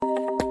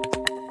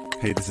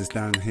Hey, this is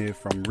Dan here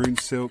from Rune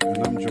Silk,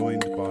 and I'm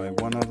joined by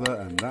one other,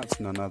 and that's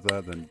none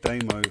other than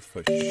Damo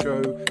for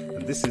show.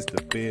 And this is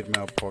the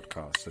Beardmail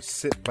podcast. So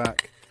sit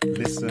back,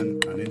 listen,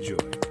 and enjoy.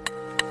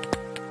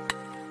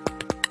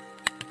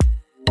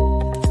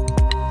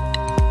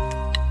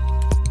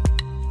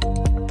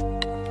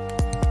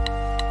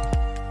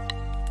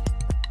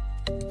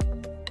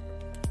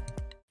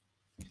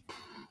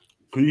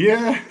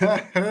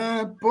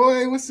 Yeah,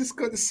 boy, what's this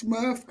got the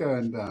Smurf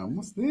going down?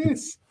 What's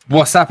this?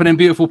 What's happening,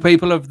 beautiful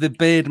people of the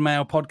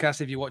Beardmail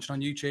podcast? If you're watching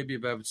on YouTube,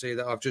 you'll be able to see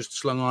that I've just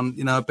slung on,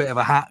 a bit of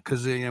a hat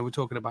because, we're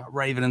talking about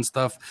Raven and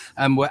stuff.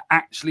 And we're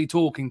actually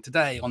talking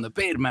today on the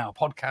Beardmail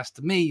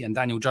podcast, me and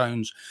Daniel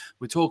Jones,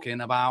 we're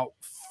talking about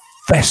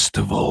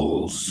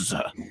festivals.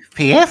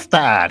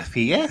 Fiesta.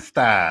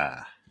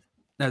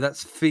 No,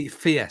 that's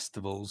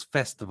festivals.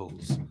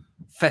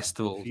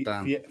 Festivals,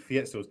 Dan.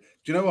 Fiestas.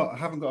 Do you know what? I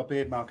haven't got a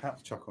Beardmail cap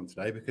to chuck on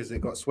today because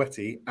it got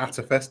sweaty at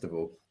a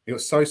festival. It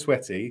got so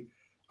sweaty,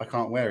 I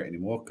can't wear it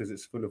anymore because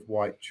it's full of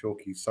white,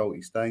 chalky,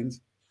 salty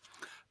stains.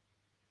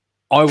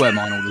 I wear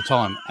mine all the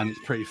time, and it's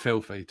pretty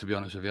filthy, to be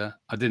honest with you.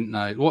 I didn't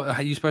know. What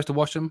are you supposed to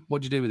wash them?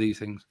 What do you do with these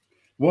things?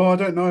 Well, I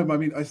don't know. I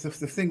mean, the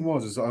thing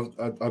was,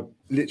 I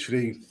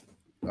literally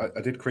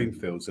did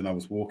Creamfields and I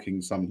was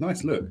walking some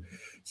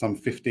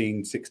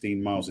 15,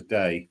 16 miles a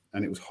day,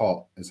 and it was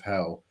hot as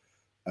hell.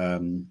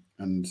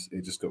 And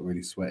it just got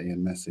really sweaty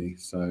and messy.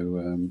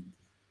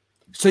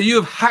 So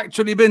you have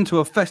actually been to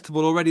a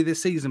festival already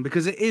this season,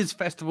 because it is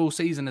festival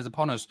season is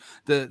upon us.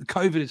 The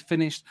COVID is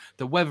finished.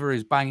 The weather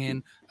is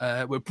banging.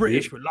 We're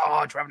British. We're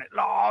large. We're having it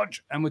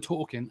large. And we're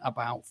talking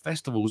about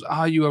festivals.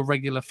 Are you a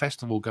regular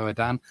festival goer,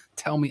 Dan?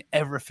 Tell me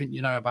everything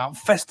you know about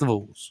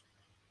festivals.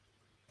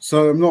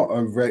 So I'm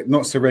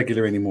not so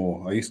regular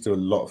anymore. I used to do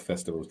a lot of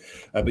festivals,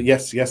 but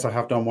yes, I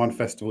have done one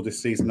festival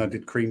this season. I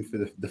did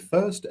the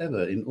first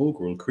ever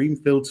inaugural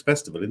Creamfields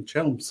Festival in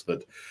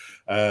Chelmsford,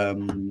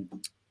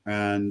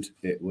 and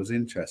it was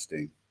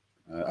interesting.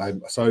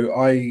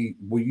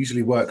 We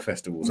usually work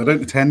festivals. I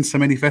don't attend so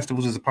many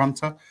festivals as a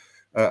punter.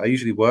 I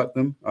usually work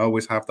them. I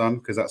always have done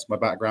because that's my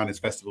background is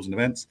festivals and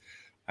events.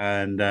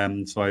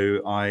 And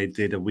so I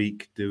did a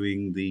week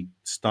doing the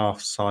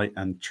staff site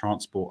and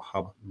transport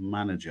hub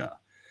manager.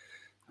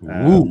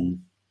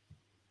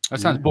 That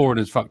sounds boring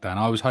as fuck, Dan.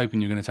 I was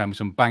hoping you were going to tell me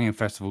some banging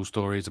festival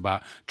stories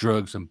about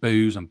drugs and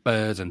booze and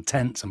birds and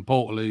tents and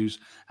portaloos,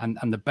 and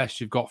the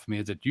best you've got for me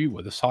is that you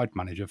were the site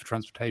manager for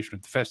transportation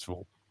of the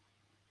festival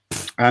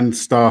and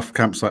staff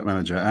campsite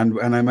manager. And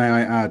may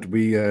I add,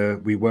 we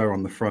were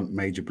on the front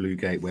major blue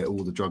gate where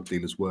all the drug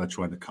dealers were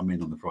trying to come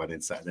in on the Friday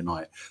and Saturday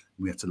night.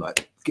 We had to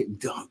get them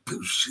down.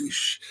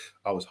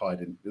 I was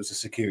hiding. It was the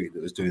security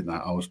that was doing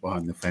that. I was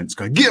behind the fence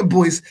going, "Get them,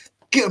 boys,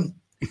 get them."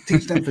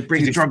 Teach them for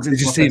bringing drugs into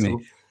my festival.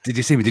 Did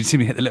you see me? Did you see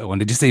me hit the little one?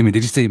 Did you see me?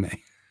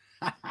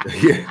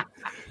 Yeah.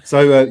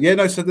 So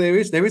So there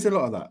is a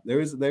lot of that.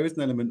 There is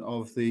an element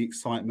of the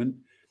excitement.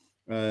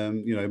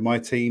 My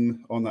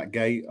team on that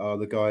gate are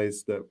the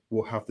guys that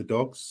will have the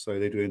dogs. So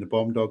they're doing the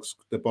bomb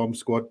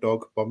squad.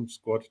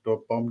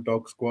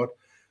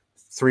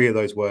 3 of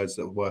those words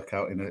that work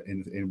out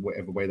in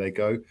whatever way they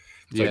go.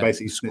 So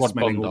basically,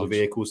 smelling all the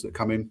vehicles that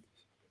come in.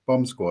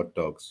 Bomb squad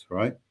dogs,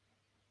 right?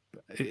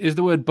 Is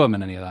the word bum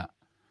in any of that?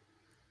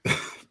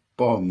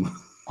 Bomb.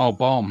 Oh,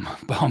 bomb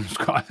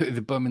squad.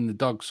 The bum in the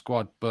dog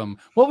squad bum.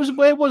 Where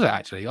was it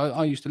actually?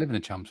 I used to live in a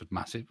Chelmsford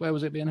massive. Where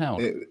was it being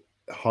held?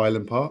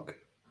 Highland Park.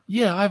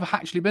 Yeah, I've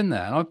actually been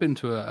there, and I've been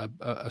to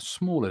a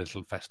smaller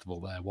little festival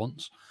there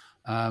once.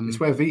 It's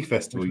where V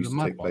Festival used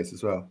to take place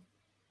as well.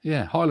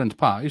 Yeah, Highland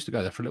Park. I used to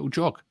go there for a little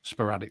jog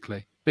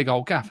sporadically. Big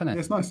old gaff, isn't it? Yeah,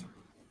 it's nice.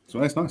 It's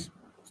nice.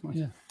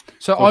 Yeah.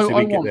 So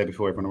I get there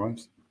before everyone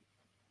arrives.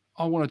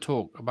 I want to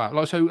talk about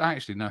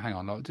hang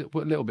on, a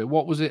little bit.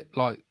 What was it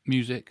like?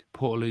 Music,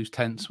 portaloos,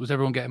 tents. Was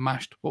everyone getting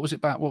mashed? What was it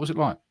about? What was it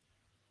like?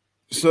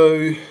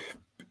 So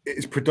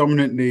it's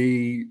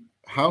predominantly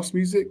house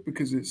music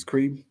because it's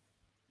Cream.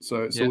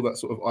 So it's all that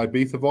sort of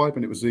Ibiza vibe,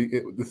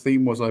 and the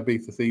theme was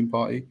Ibiza theme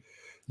party.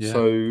 Yeah.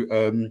 So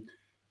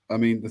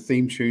the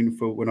theme tune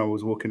for when I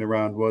was walking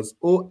around was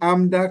 "Oh,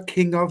 I'm the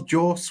king of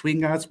jaw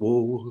swingers,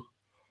 whoa,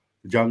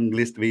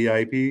 junglist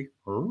VIP."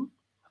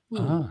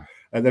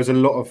 And there's a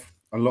lot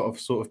of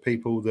sort of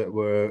people that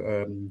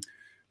were,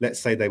 let's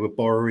say they were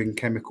borrowing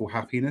chemical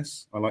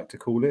happiness, I like to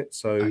call it.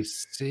 So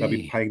they'll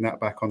be paying that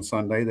back on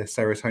Sunday. Their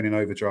serotonin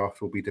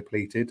overdraft will be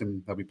depleted,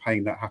 and they'll be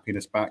paying that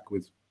happiness back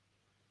with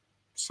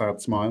sad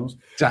smiles.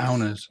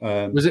 Downers.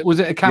 Was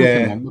it a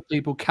camping one? Were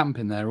people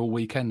camping there all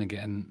weekend and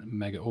getting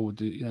mega? Or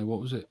what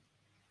was it?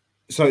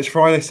 So it's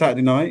Friday,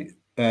 Saturday night,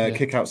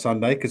 kick out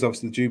Sunday, because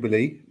obviously the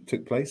Jubilee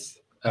took place.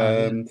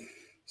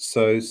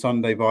 So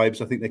Sunday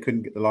vibes, I think they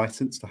couldn't get the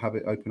license to have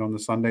it open on the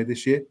Sunday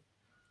this year.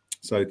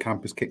 So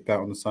campers kicked out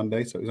on the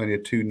Sunday. So it was only a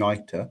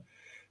 2-nighter.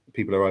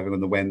 People arriving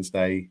on the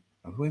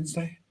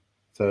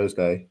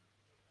Thursday,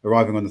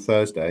 arriving on the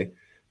Thursday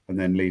and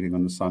then leaving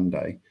on the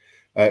Sunday.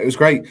 It was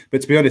great.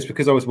 But to be honest,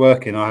 because I was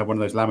working, I had one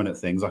of those laminate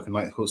things. I can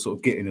sort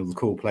of get in all the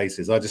cool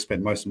places. I just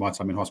spent most of my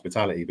time in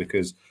hospitality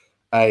because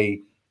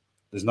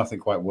there's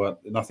nothing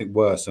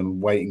worse than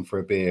waiting for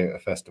a beer at a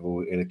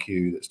festival in a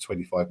queue that's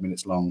 25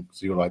 minutes long.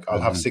 So you're like,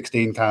 I'll have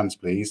 16 cans,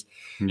 please.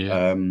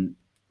 Yeah.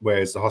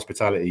 Whereas the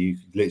hospitality, you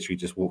literally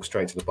just walk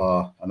straight to the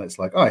bar, and it's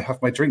like, oh, I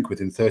have my drink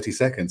within 30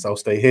 seconds. I'll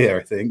stay here,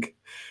 I think.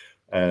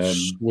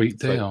 Sweet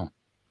deal.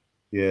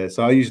 Yeah,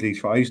 so I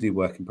usually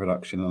work in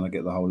production, and I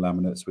get the whole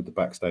laminates with the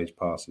backstage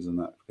passes and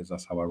that, because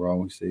that's how I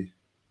roll. You see.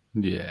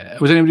 Yeah.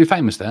 Was anybody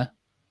famous there,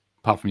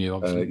 apart from you,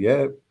 obviously?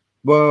 Yeah.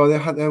 Well,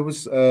 there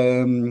was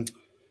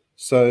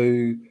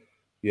so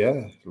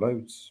yeah,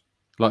 loads.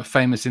 Like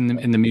famous in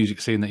the music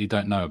scene that you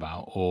don't know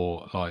about,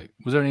 or like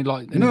was there any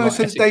like any, No? like,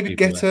 So Essex David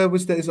people there? Guetta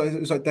was there. It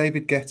was like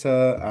David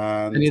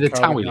Guetta Any of and the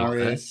Calvin Towie lot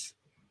there? Harris.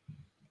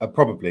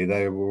 Probably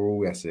they were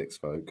all Essex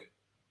folk.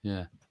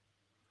 Yeah.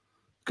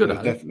 Good. There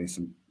was definitely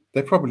some.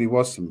 There probably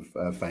was some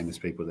famous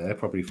people there,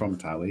 probably from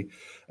Towie,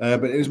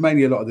 but it was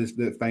mainly a lot of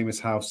the famous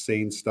house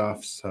scene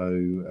stuff.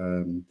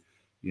 So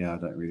yeah, I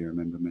don't really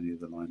remember many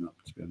of the lineup,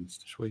 to be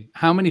honest. Sweet.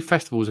 How many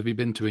festivals have you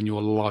been to in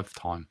your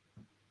lifetime?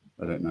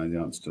 I don't know the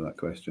answer to that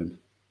question.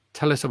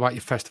 Tell us about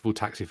your festival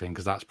taxi thing,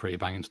 because that's a pretty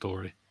banging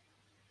story.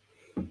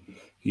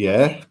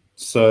 Yeah.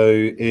 So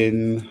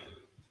in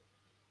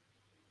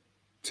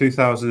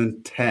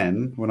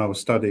 2010, when I was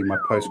studying my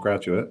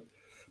postgraduate,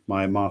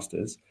 my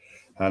master's,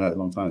 and a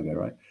long time ago,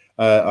 right?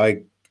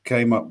 I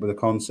came up with a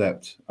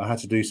concept. I had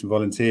to do some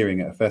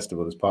volunteering at a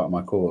festival as part of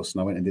my course,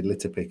 and I went and did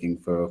litter picking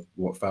for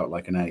what felt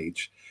like an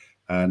age.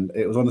 And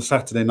it was on a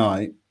Saturday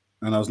night,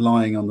 and I was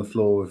lying on the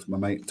floor with my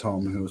mate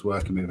Tom, who I was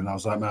working with, and I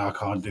was like, man, I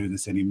can't do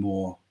this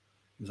anymore.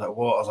 He was like,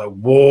 what? I was like,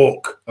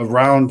 walk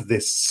around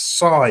this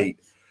site.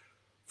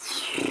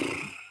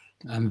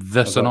 And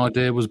thus an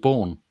idea was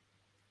born.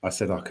 I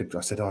said,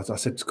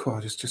 cool,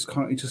 just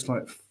can't you just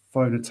like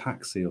phone a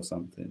taxi or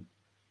something?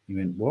 He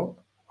went, what?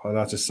 And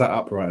I just sat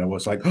upright and I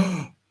was like,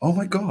 oh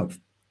my God,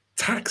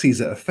 taxis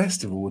at a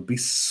festival would be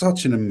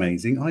such an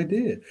amazing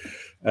idea.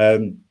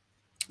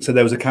 So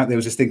there was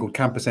this thing called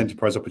Campus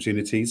Enterprise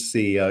Opportunities,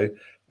 CEO,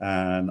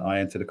 and I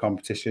entered a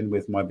competition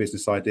with my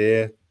business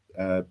idea,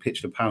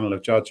 pitched a panel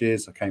of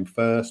judges. I came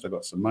first. I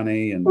got some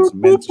money and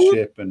some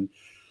mentorship and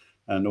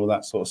all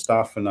that sort of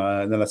stuff. And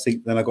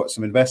then I got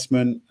some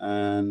investment,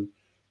 and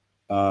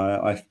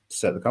I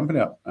set the company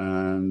up.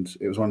 And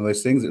it was one of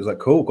those things. It was like,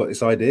 cool, got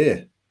this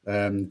idea.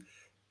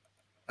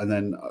 And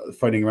then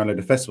phoning around at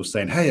the festival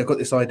saying, hey, I've got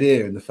this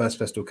idea. And the first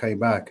festival came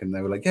back and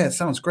they were like, yeah, it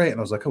sounds great. And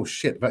I was like, oh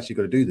shit, I've actually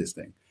got to do this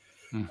thing.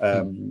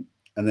 Mm-hmm.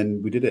 And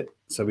then we did it.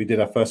 So we did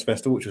our first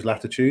festival, which was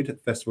Latitude,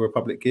 Festival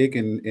Republic gig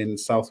in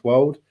South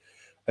Wold.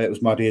 It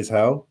was muddy as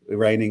hell,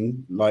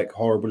 raining like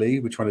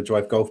horribly. We're trying to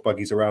drive golf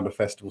buggies around a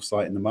festival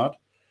site in the mud,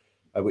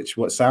 which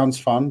what sounds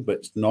fun, but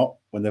it's not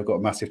when they've got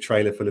a massive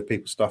trailer full of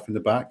people's stuff in the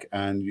back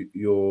and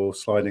you're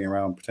sliding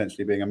around,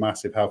 potentially being a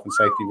massive health and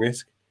safety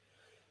risk.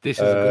 This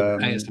is a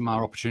good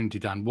ASMR opportunity,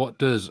 Dan. What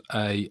does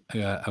a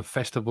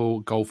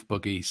festival golf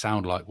buggy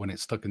sound like when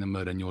it's stuck in the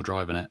mud and you're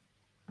driving it?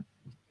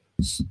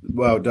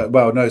 Well,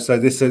 no. So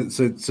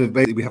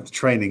basically, we have the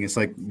training. It's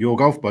like your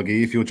golf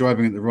buggy, if you're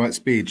driving at the right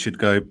speed, should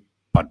go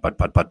put.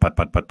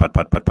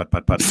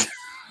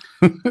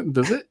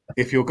 Does it?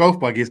 If your golf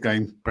buggy is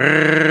going,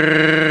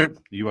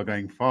 you are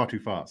going far too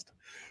fast.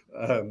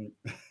 I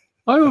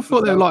always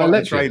thought they were like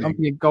electric. I'm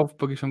thinking golf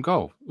buggies from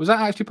golf. Was that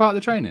actually part of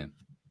the training?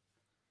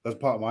 That's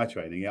part of my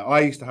training. Yeah, I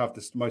used to have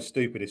the most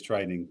stupidest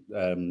training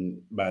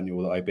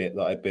manual that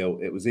I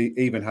built. It was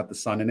even had the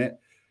sun in it.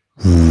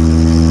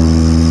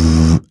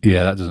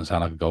 Yeah, that doesn't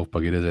sound like a golf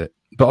buggy, does it?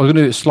 But I was going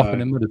to do it slopping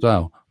in mud as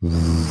well.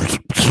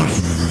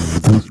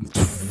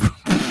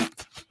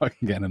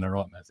 Fucking getting in the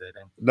right mess here,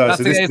 then. No, that's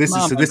so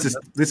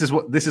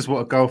this is what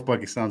a golf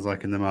buggy sounds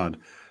like in the mud.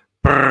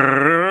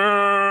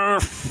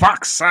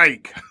 Fuck's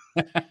sake!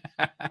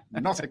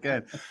 Not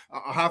again.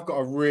 I have got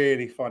a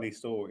really funny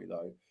story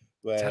though.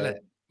 Tell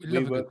it.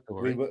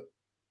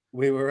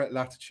 We were at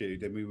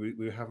Latitude and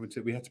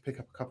we had to pick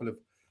up a couple of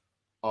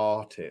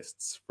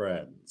artists'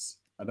 friends.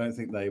 I don't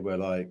think they were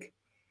like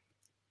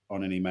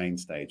on any main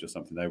stage or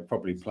something. They were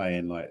probably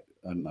playing like,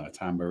 I don't know, a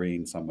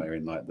tambourine somewhere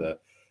in like the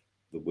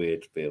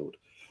weird field.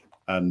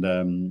 And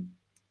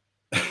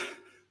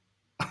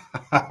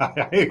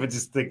even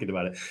just thinking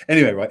about it.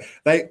 Anyway, right?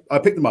 I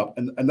picked them up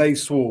and they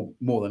swore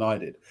more than I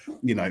did,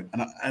 you know,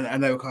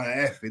 and they were kind of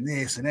effing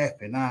this and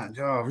effing that,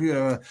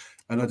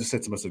 and I just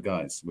said to myself,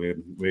 guys,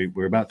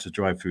 we're about to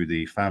drive through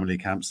the family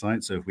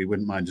campsite, so if we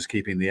wouldn't mind just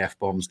keeping the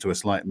F-bombs to a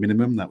slight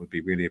minimum, that would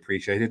be really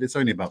appreciated. It's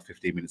only about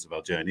 15 minutes of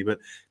our journey, but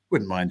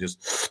wouldn't mind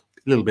just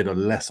a little bit or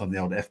less on the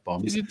old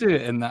F-bombs. Did you do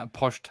it in that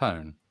posh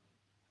tone?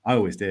 I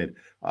always did.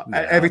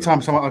 Every time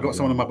I got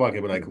someone on my bike,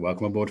 I'd be like,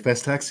 welcome on board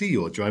Fest Taxi.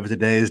 Your driver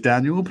today is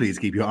Daniel. Please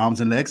keep your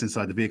arms and legs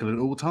inside the vehicle at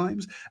all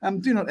times.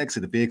 And do not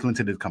exit the vehicle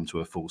until it comes to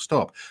a full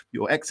stop.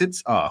 Your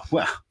exits are,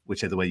 well,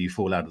 whichever way you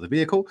fall out of the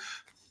vehicle.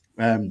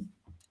 I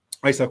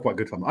used to have quite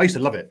good fun. I used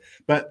to love it.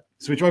 But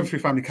so we're driving through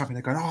family camping.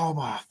 They're going, oh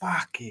my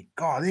fucking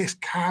God, this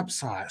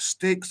campsite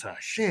stinks of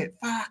shit.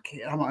 Fuck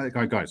it. I'm like,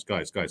 guys,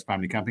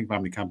 family camping.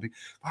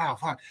 Wow,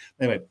 fuck.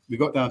 Anyway, we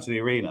got down to the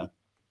arena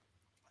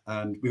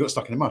and we got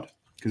stuck in the mud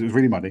because it was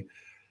really muddy.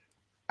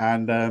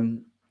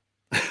 And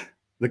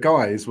the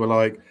guys were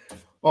like,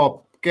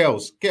 "Oh,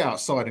 girls, get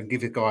outside and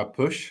give the guy a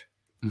push."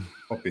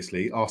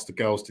 Obviously, asked the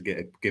girls to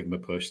give him a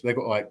push. They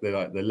got like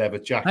the leather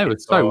jackets. They were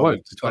so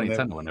woke to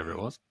 2010 or whenever it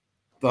was.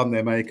 Done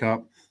their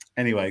makeup.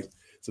 Anyway,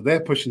 so they're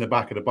pushing the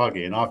back of the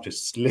buggy, and I've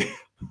just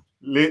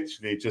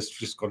literally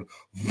just gone,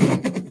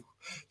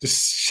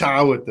 just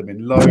showered them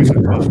in loads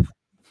of mud.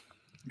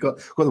 Got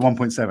the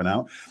 1.7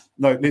 out.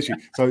 No,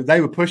 literally. So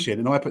they were pushing,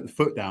 and I put the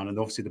foot down, and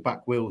obviously the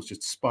back wheels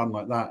just spun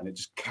like that, and it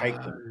just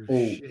caked them all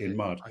in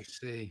mud. I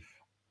see.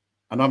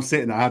 And I'm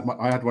sitting there.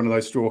 I had one of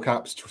those straw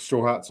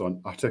hats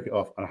on. I took it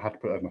off, and I had to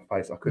put it over my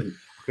face. I couldn't.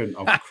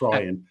 I was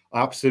crying.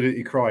 I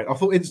absolutely cried. I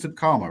thought instant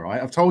karma,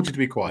 right? I've told you to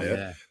be quiet.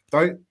 Yeah.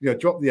 Don't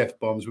drop the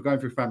F-bombs. We're going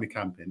through family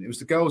camping. It was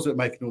the girls that were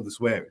making all the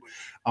swearing.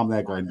 I'm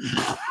there going.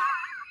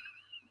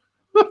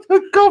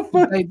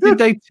 Did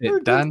they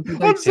tip, Dan?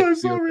 I'm so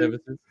sorry.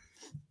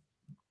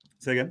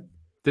 Say again.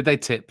 Did they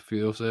tip for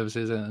your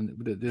services and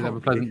did they have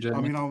a pleasant journey?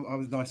 I mean, I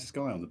was the nicest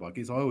guy on the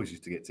buggies. I always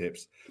used to get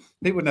tips.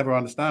 People would never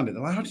understand it.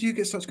 They're like, "How do you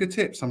get such good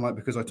tips?" I'm like,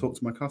 "Because I talk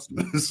to my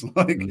customers." So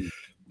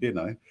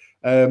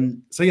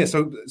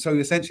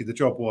essentially, the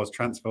job was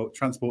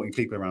transporting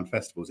people around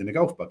festivals in a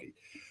golf buggy,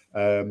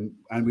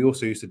 and we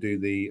also used to do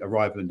the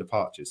arrival and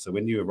departures. So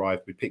when you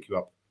arrived, we'd pick you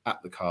up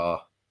at the car,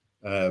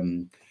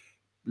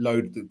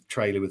 load the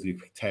trailer with your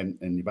tent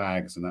and your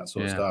bags and that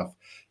sort of stuff,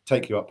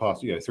 take you up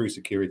past, through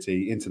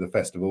security into the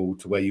festival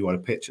to where you want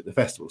to pitch at the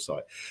festival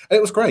site. And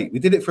it was great. We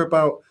did it for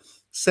about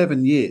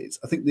 7 years.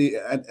 I think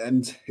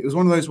and it was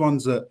one of those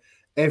ones that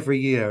every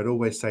year I'd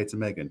always say to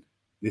Megan,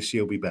 "This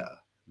year will be better.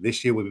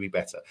 This year will be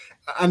better."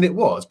 And it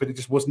was, but it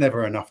just was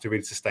never enough to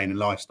really sustain a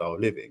lifestyle of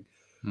living.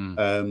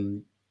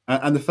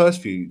 And the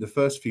first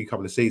few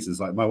couple of seasons,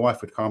 like my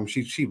wife would come,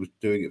 she was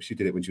doing it. She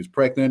did it when she was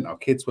pregnant. Our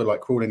kids were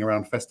like crawling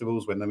around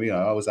festivals when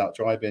I was out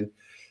driving,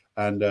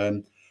 and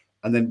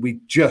then we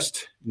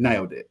just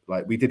nailed it.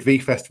 Like we did V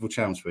Festival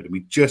Chelmsford, and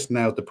we just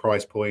nailed the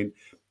price point.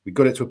 We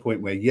got it to a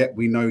point where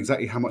we know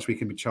exactly how much we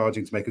can be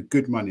charging to make a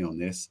good money on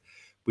this.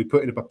 We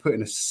put in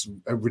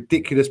a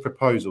ridiculous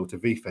proposal to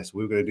V Festival.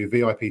 We were going to do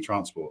VIP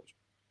transport,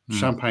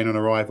 champagne on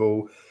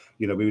arrival.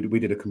 We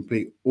did a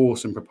complete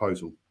awesome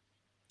proposal.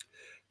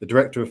 The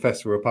director of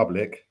Festival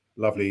Republic,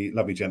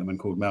 lovely gentleman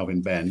called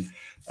Melvin Ben.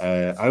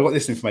 I got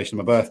this information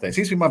on my birthday. It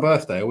seems to be my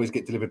birthday. I always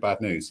get delivered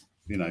bad news.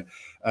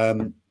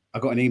 I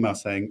got an email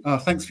saying, "Oh,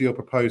 thanks for your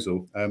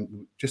proposal.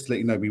 Just to let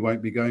you know, we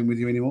won't be going with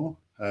you anymore.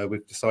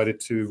 We've decided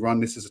to run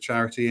this as a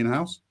charity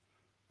in-house."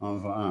 I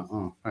was like,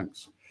 "Oh,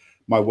 thanks."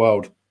 My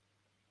world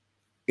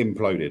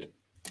imploded.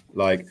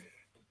 Like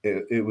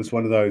it was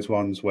one of those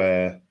ones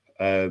where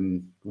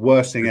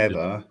worst thing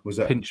ever was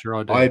that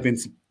I've been.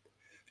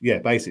 Yeah,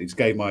 basically, just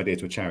gave my idea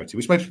to a charity,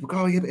 which most people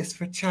go, "Oh, yeah, but it's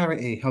for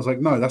charity." I was like,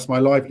 "No, that's my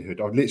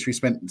livelihood. I've literally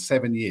spent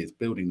 7 years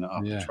building that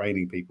up,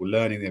 training people,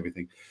 learning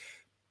everything,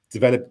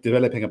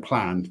 developing a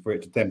plan for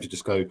them to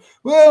just go,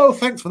 'Well,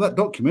 thanks for that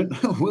document.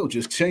 We'll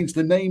just change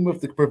the name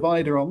of the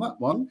provider on that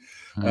one.'"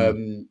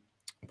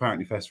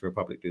 Apparently, Festival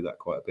Republic do that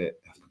quite a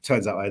bit.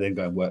 Turns out I then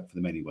go and work for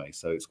them anyway,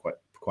 so it's quite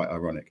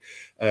ironic.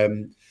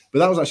 But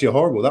that was actually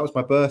horrible. That was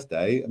my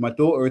birthday, and my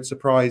daughter had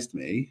surprised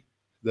me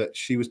that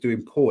she was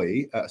doing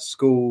poi at a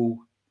school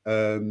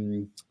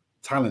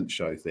talent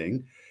show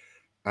thing,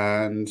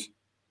 and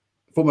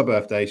for my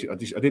birthday I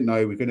didn't know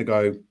we were going to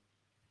go.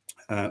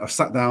 I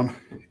sat down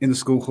in the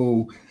school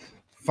hall,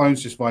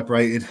 phone's just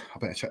vibrated. I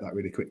better check that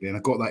really quickly, and I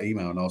got that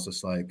email, and I was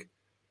just like,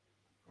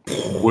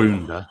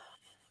 "Wounder."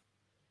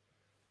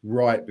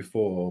 Right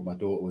before my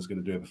daughter was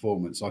going to do a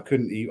performance, I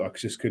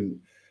just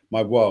couldn't.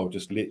 My world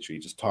just literally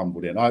just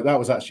tumbled in. That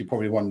was actually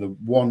probably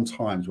one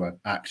times where I've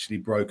actually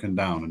broken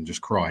down and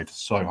just cried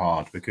so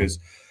hard, because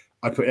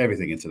I put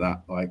everything into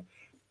that,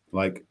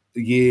 like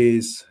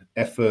years,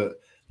 effort,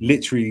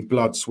 literally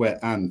blood, sweat,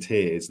 and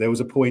tears. There was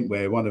a point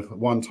where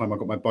one time I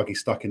got my buggy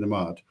stuck in the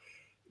mud,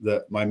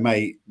 that my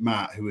mate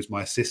Matt, who was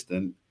my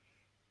assistant,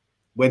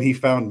 when he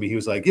found me, he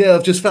was like, "Yeah,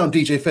 I've just found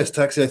DJ Fest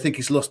Taxi. I think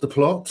he's lost the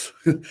plot."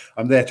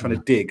 I'm there trying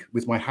to dig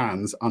with my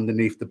hands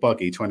underneath the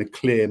buggy, trying to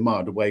clear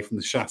mud away from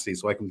the chassis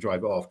so I can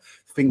drive it off.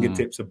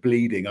 Fingertips are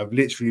bleeding. I've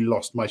literally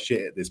lost my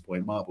shit at this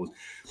point, marbles.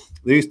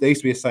 There used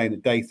to be a saying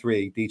that day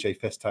 3, DJ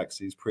Fest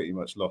Taxi's pretty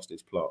much lost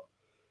its plot,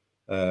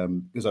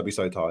 because I'd be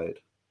so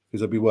tired,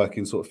 because I'd be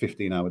working sort of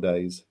 15-hour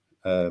days.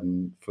 For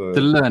the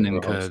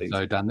learning curve,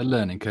 though, Dan, the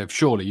learning curve.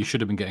 Surely you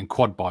should have been getting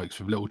quad bikes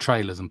with little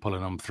trailers and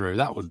pulling them through.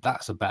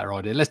 That's a better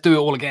idea. Let's do it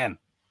all again.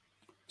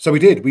 So we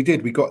did. We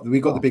got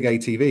the big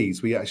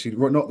ATVs. We actually,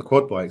 not the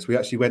quad bikes. We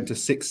actually went to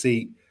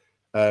 6-seat,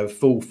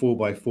 full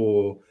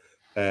 4x4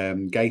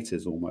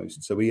 gators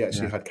almost. So we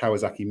actually had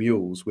Kawasaki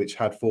mules, which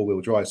had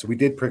 4-wheel drive. So we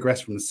did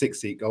progress from the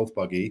 6-seat golf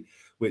buggy,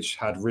 which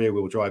had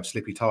rear-wheel drive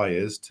slippy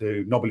tires,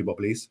 to knobbly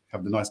bobblies,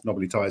 have the nice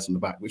knobbly tires on the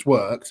back, which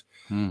worked.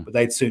 But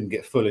they'd soon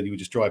get full, and you were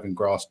just driving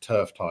grass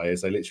turf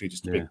tires. They literally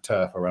just a big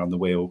turf around the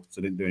wheel,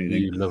 so didn't do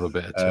anything. You love a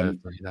bit of turf,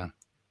 don't you, Dan?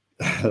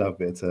 I love a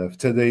bit of turf.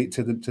 To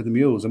the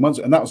mules, and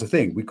that was the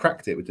thing. We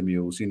cracked it with the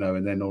mules,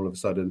 and then all of a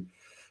sudden,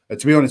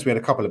 to be honest, we had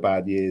a couple of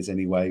bad years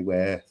anyway,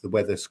 where the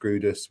weather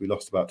screwed us. We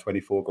lost about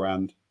 24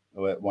 grand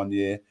 1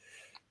 year.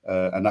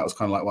 And that was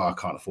kind of like, well, I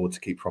can't afford to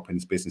keep propping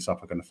this business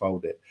up. I'm going to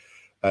fold it.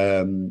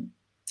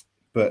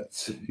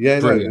 But yeah,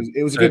 no,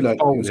 it was a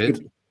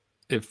good.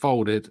 It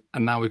folded,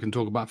 and now we can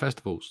talk about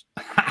festivals.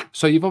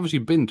 So you've obviously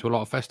been to a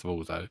lot of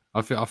festivals, though.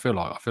 I feel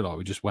like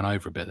we just went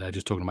over a bit there,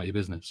 just talking about your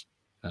business.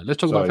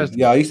 Let's talk about festivals.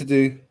 Yeah, I used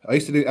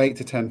to do 8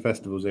 to 10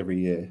 festivals every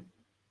year.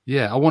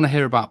 Yeah, I want to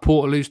hear about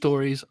Portaloo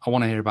stories. I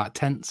want to hear about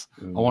tents.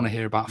 I want to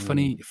hear about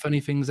funny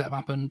things that have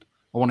happened.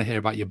 I want to hear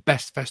about your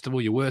best festival,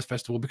 your worst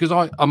festival, because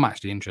I'm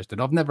actually interested.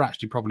 I've never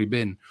actually probably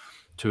been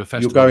to a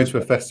festival. You're going to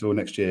a festival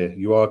next year.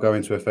 You are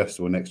going to a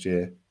festival next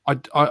year.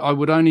 I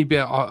would only be.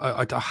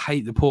 I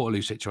hate the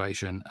Portaloo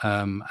situation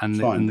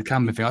and the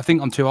camping thing. I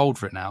think I'm too old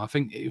for it now. I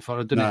think if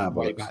I'd done it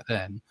way back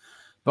then,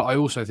 but I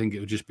also think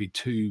it would just be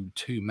too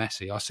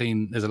messy.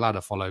 There's a lad I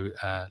follow,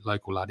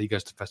 local lad. He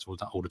goes to festivals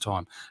all the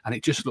time, and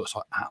it just looks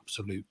like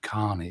absolute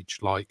carnage.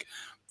 Like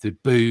the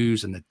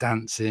booze and the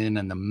dancing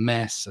and the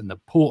mess and the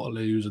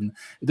Portaloos, and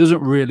it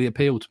doesn't really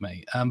appeal to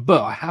me.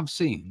 But I have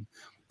seen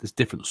there's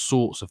different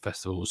sorts of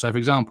festivals. So, for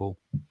example,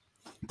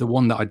 the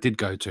one that I did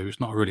go to, it's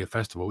not really a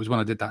festival. It was when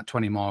I did that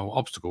 20-mile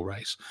obstacle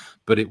race,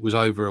 but it was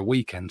over a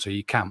weekend, so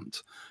you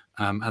camped,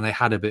 and they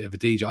had a bit of a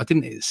DJ. I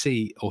didn't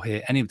see or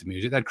hear any of the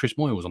music. They had Chris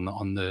Moyles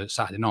on the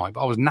Saturday night,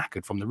 but I was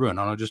knackered from the run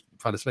and I just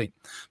fell asleep.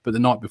 But the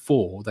night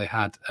before, they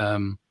had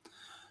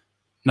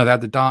they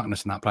had the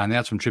Darkness in that play, and they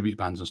had some tribute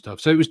bands and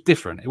stuff. So it was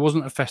different. It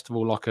wasn't a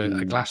festival like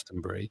a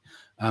Glastonbury.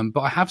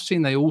 But I have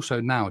seen they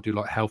also now do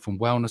like health and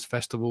wellness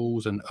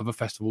festivals and other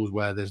festivals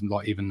where there's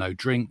like even no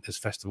drink. There's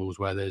festivals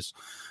where there's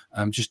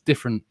just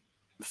different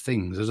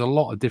things. There's a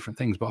lot of different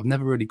things, but I've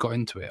never really got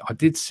into it. I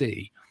did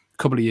see a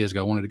couple of years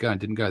ago, I wanted to go and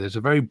didn't go. There's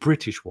a very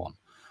British one,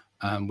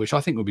 which I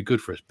think would be good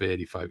for us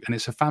beardy folk. And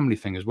it's a family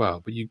thing as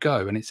well. But you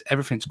go and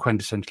everything's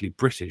quintessentially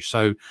British.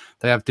 So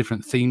they have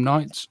different theme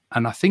nights.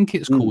 And I think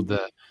it's called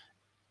the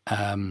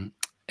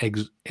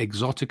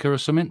Exotica or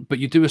something, but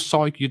you do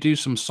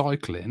some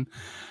cycling,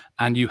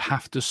 and you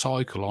have to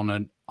cycle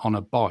on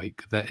a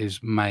bike that is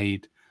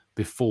made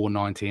before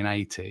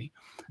 1980,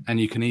 and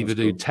you can either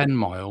do 10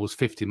 miles,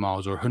 50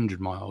 miles, or 100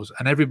 miles,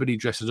 and everybody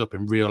dresses up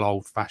in real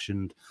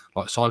old-fashioned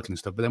like cycling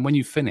stuff. But then when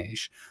you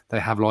finish,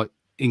 they have like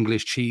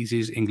English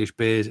cheeses, English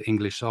beers,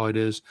 English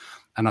ciders,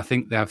 and I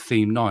think they have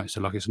themed nights.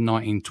 So like it's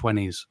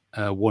 1920s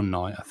one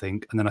night, I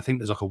think, and then I think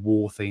there's like a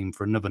war theme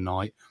for another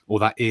night, or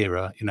that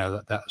era,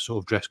 that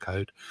sort of dress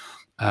code.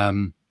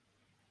 And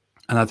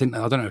I don't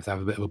know if they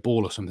have a bit of a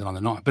ball or something on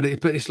the night, but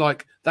it's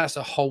like that's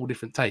a whole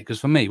different take. Because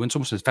for me, when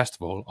someone says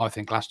festival, I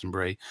think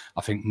Glastonbury,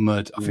 I think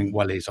mud, I think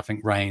wellies, I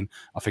think rain,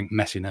 I think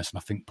messiness, and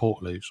I think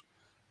Portaloos,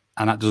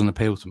 and that doesn't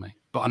appeal to me.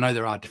 But I know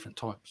there are different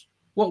types.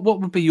 What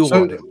would be your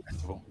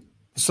festival?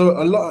 So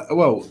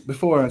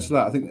before I answer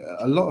that, I think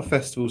a lot of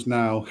festivals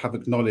now have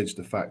acknowledged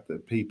the fact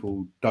that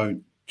people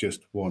don't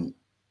just want.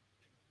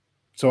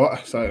 So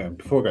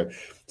before I go,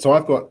 so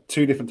I've got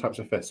two different types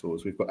of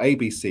festivals. We've got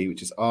ABC,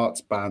 which is arts,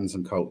 bands,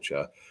 and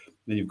culture.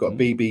 Then you've got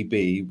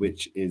BBB,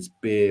 which is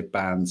beer,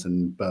 bands,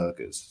 and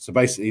burgers. So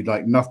basically,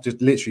 like nothing,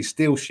 just literally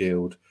steel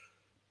shield,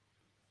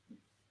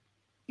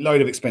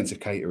 load of expensive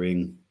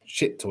catering,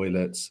 shit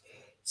toilets,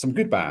 some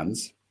good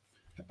bands,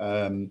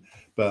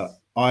 but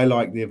I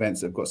like the events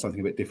that have got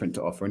something a bit different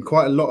to offer. And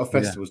quite a lot of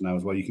festivals now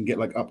as well, you can get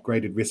like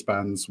upgraded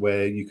wristbands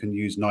where you can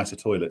use nicer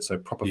toilets, so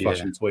proper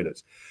flushing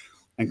toilets.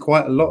 And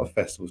quite a lot of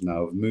festivals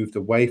now have moved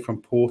away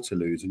from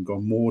Portaloos and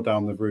gone more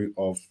down the route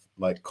of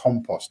like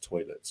compost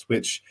toilets,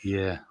 which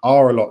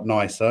are a lot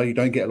nicer. You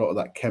don't get a lot of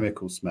that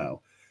chemical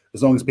smell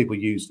as long as people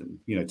use them.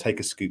 Take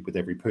a scoop with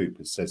every poop,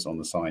 it says on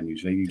the sign.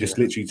 Usually you just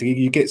literally,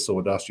 you get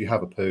sawdust, you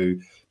have a poo,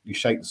 you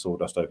shake the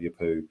sawdust over your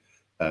poo,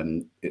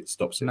 and it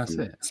stops it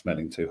from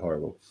smelling too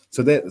horrible.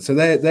 So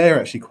they're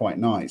actually quite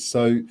nice.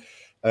 So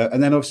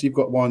and then obviously you've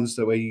got ones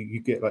that where you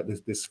get like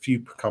there's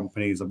few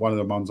companies, and one of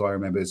the ones I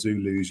remember is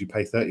Zulu's. You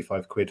pay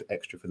 35 quid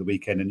extra for the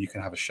weekend, and you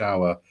can have a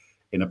shower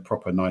in a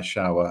proper nice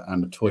shower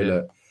and a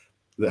toilet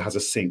that has a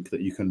sink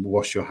that you can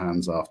wash your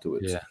hands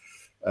afterwards.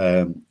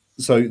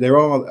 So there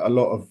are a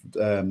lot of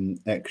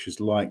extras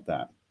like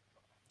that.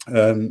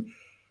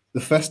 The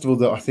festival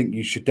that I think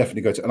you should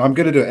definitely go to, and I'm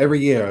going to do it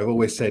every year. I've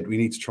always said we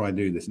need to try and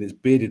do this, and it's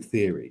Bearded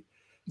Theory.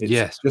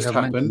 It's just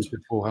happened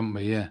before, haven't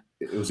we? Yeah,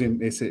 it's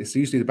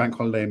usually the bank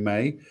holiday in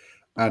May,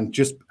 and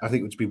I think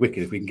it would be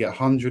wicked if we can get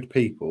 100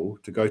 people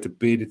to go to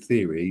Bearded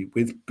Theory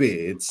with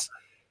beards.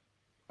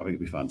 I think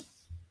it'd be fun.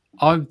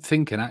 I'm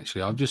thinking,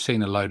 actually, I've just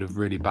seen a load of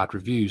really bad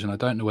reviews, and I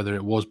don't know whether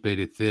it was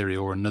Bearded Theory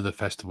or another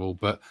festival,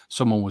 but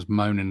someone was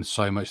moaning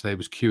so much they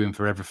was queuing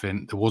for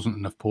everything. There wasn't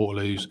enough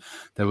Portaloos.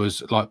 There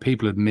was like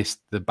people had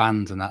missed the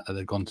bands and that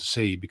they'd gone to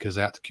see because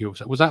they had to queue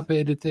up. Was that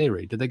Bearded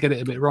Theory? Did they get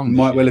it a bit wrong?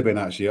 Might well have been,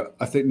 actually.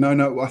 I think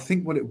no. I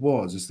think what it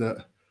was is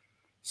that.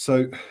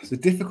 So the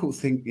difficult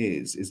thing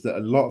is that a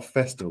lot of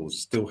festivals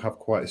still have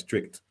quite a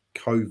strict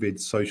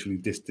COVID socially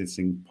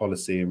distancing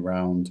policy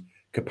around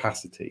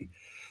capacity.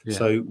 Yeah.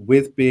 So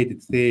with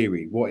Bearded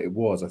Theory, what it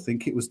was, I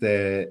think it was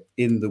there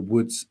in the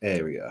woods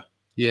area.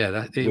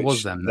 Yeah, it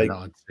was them that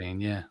I'd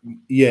seen. Yeah.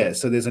 Yeah.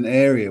 So there's an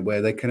area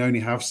where they can only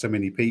have so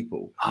many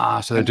people.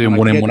 So they're doing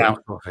one in, one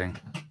out sort of thing.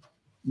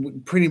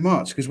 Pretty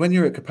much, because when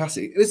you're at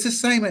capacity, it's the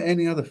same at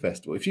any other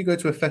festival. If you go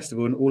to a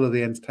festival and all of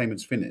the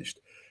entertainment's finished,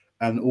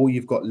 and all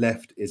you've got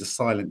left is a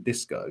silent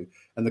disco,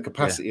 and the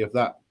capacity of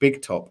that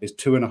big top is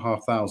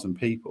 2,500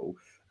 people,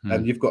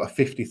 and you've got a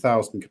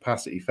 50,000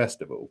 capacity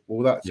festival,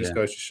 well, that just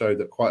goes to show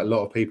that quite a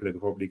lot of people are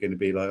probably going to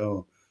be like,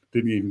 oh,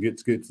 didn't even get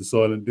to the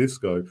silent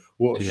disco.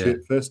 What a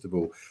shit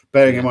festival.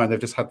 Bearing in mind, they've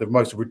just had the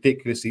most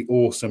ridiculously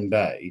awesome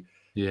day.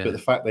 Yeah. But the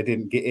fact they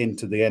didn't get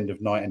into the end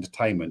of night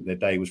entertainment, their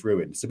day was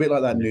ruined. It's a bit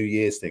like that New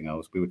Year's thing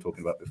we were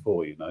talking about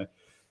before, you know.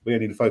 We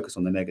only focus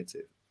on the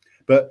negative.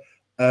 But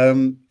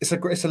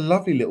it's a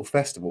lovely little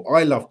festival.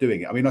 I love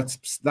doing it. I mean,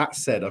 that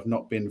said, I've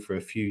not been for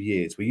a few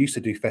years. We used to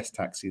do Fest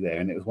Taxi there,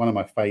 and it was one of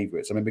my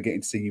favourites. I remember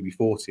getting to see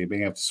UB40 and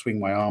being able to swing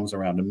my arms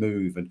around and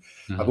move and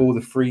have all the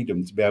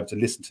freedom to be able to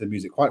listen to the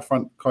music quite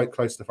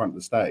close to the front of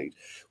the stage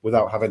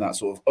without having that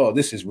sort of, oh,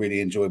 this is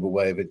really enjoyable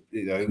way of it,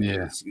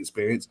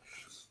 experience.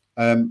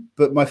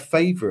 But my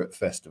favourite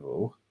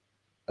festival,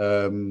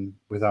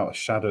 without a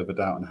shadow of a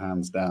doubt and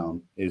hands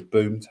down, is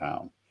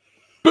Boomtown.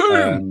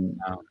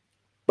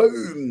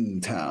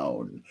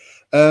 Boomtown.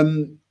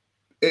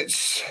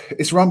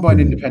 It's run by an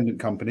independent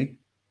company.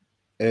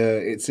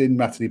 It's in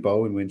Matterley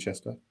Bowl in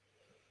Winchester.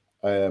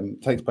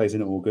 Takes place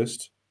in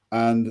August.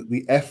 And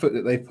the effort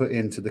that they put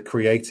into the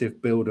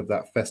creative build of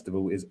that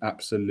festival is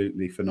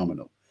absolutely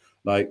phenomenal.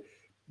 Like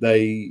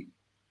they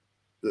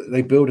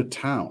build a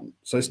town,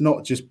 so it's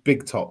not just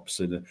big tops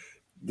and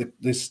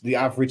the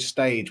average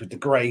stage with the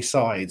grey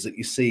sides that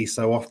you see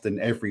so often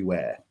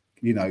everywhere.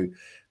 You know,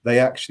 they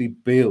actually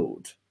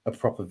build a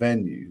proper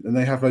venue, and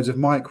they have loads of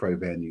micro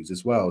venues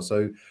as well.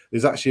 So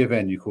there's actually a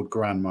venue called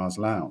Grandma's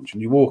Lounge,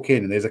 and you walk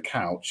in and there's a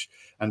couch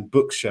and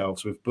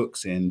bookshelves with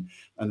books in,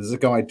 and there's a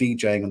guy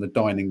DJing on the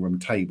dining room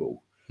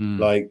table,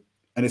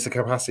 and it's a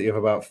capacity of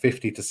about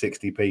 50 to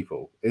 60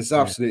 people. It's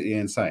absolutely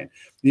insane.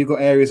 You've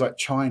got areas like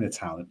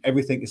Chinatown, and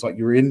everything is like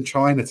you're in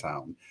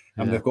Chinatown,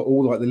 and they've got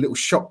all like the little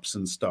shops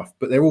and stuff,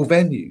 but they're all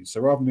venues. So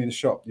rather than being a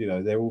shop, you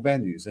know, they're all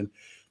venues. And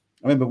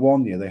I remember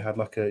one year they had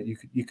like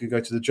you could go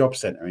to the job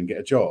centre and get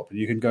a job, and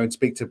you can go and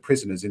speak to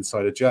prisoners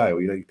inside a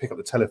jail. You know, you pick up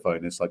the telephone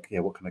and it's like,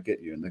 yeah, what can I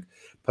get you? And the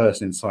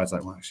person inside's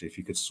like, well, actually, if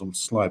you could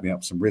slide me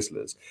up some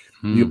Rizzlers.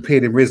 You're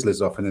peeling Rizzlers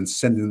off and then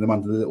sending them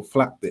under the little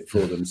flat bit for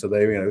them. So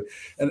they, you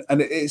know,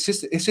 and it's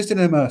just an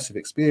immersive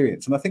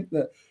experience. And I think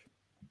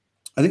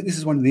this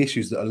is one of the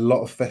issues that a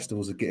lot of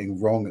festivals are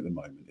getting wrong at the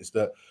moment, is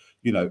that,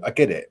 you know, I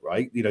get it,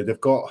 right? You know,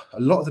 they've got a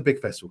lot of the big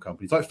festival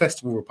companies, like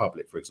Festival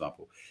Republic, for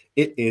example.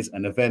 It is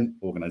an event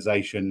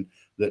organization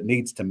that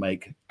needs to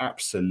make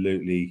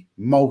absolutely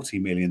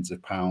multi-millions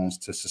of pounds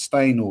to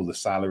sustain all the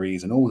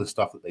salaries and all the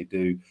stuff that they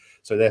do.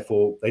 So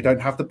therefore, they don't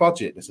have the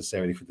budget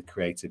necessarily for the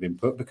creative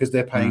input because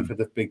they're paying for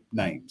the big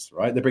names,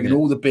 right? They're bringing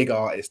all the big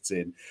artists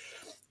in.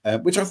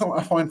 Which I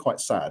find quite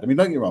sad. I mean,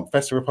 don't get me wrong,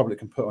 Festival Republic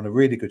can put on a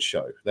really good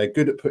show. They're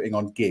good at putting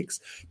on gigs,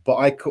 but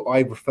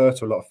I refer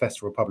to a lot of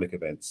Festival Republic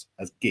events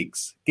as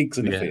gigs in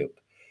the field.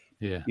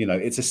 Yeah, you know,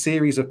 it's a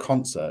series of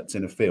concerts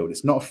in a field.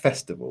 It's not a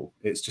festival.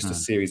 It's just a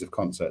series of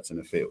concerts in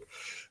a field,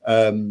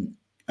 and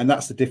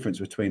that's the difference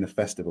between a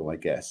festival, I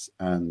guess,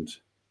 and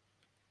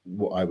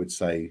what I would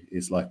say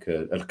is like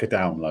a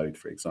Download,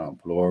 for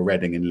example, or a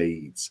Reading and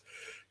Leeds.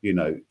 You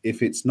know,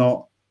 if it's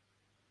not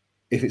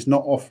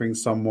offering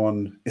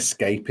someone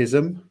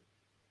escapism,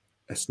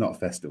 it's not a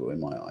festival in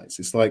my eyes.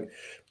 It's like,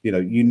 you know,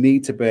 you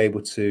need to be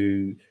able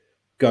to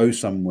go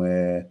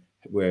somewhere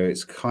where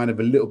it's kind of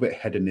a little bit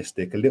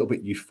hedonistic, a little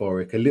bit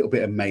euphoric, a little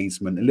bit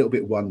amazement, a little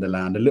bit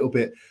wonderland, a little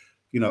bit,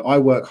 you know, I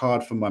work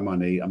hard for my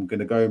money. I'm going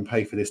to go and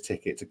pay for this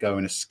ticket to go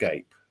and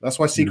escape. That's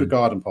why Secret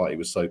Garden Party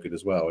was so good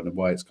as well, and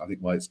why it's coming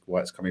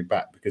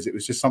back, because it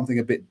was just something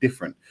a bit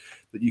different,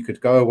 that you could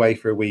go away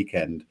for a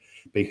weekend,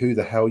 be who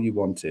the hell you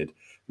wanted,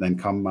 then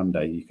come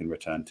Monday, you can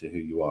return to who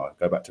you are,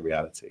 go back to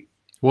reality.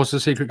 What's the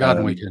Secret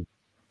Garden weekend?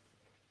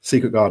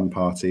 Secret Garden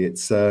Party.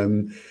 It's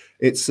an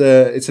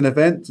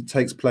event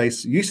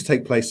that used to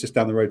take place just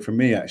down the road from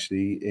me,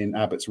 actually, in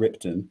Abbots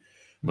Ripton.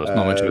 Well, it's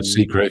not much of a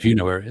secret if you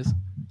know where it is.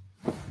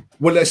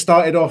 Well, it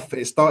started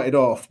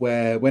off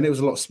where, when it was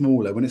a lot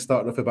smaller, when it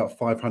started off about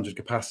 500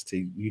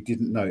 capacity, you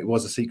didn't know, it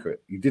was a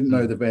secret. You didn't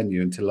know the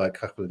venue until like a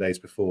couple of days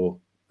before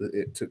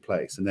it took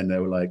place. And then they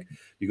were like,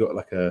 you got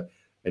like an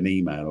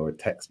email or a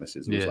text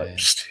message. It was like,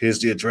 here's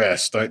the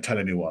address, don't tell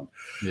anyone.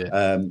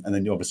 And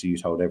then you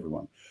told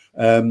everyone.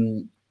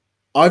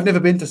 I've never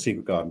been to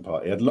Secret Garden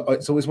Party.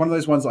 It's always one of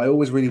those ones I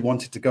always really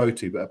wanted to go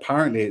to, but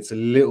apparently it's a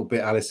little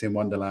bit Alice in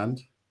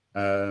Wonderland.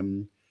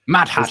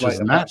 Mad Hatters, like,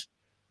 isn't that?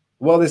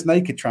 Well, there's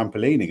naked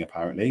trampolining,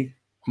 apparently.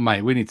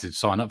 Mate, we need to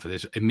sign up for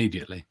this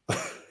immediately.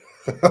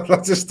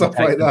 Just stuff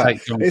like that.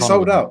 It's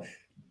sold out.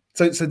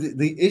 So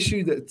the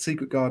issue that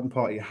Secret Garden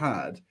Party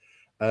had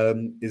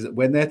is that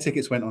when their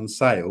tickets went on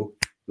sale,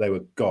 they were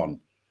gone.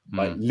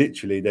 Like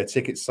literally, their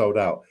tickets sold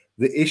out.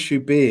 The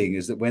issue being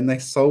is that when they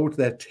sold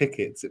their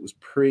tickets, it was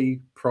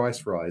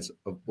pre-price rise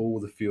of all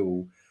the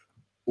fuel,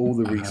 all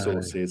the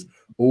resources,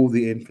 all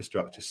the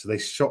infrastructure. So they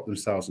shot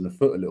themselves in the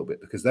foot a little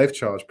bit, because they've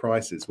charged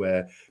prices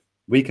where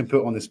We can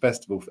put on this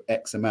festival for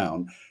X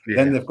amount. Yeah.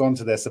 Then they've gone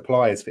to their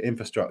suppliers for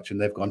infrastructure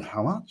and they've gone,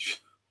 how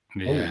much?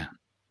 Yeah.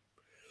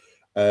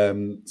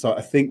 So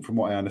I think from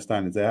what I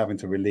understand is they're having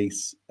to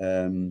release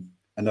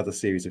another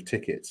series of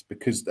tickets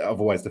because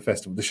otherwise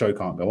the show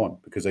can't go on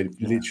because they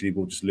literally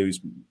will just lose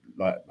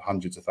like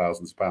hundreds of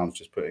thousands of pounds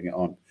just putting it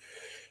on.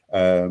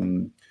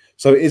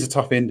 So it is a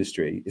tough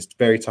industry. It's a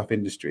very tough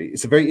industry.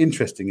 It's a very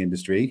interesting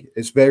industry.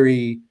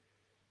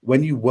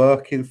 When you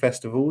work in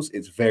festivals,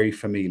 it's very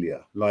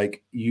familiar.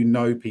 Like,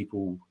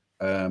 people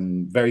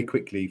very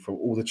quickly, from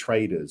all the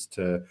traders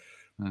to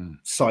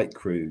site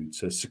crew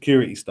to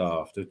security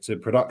staff to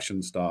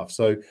production staff.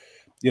 So,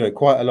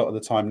 quite a lot of the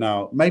time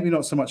now, maybe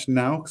not so much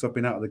now because I've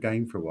been out of the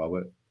game for a while,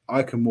 but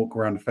I can walk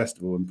around a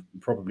festival and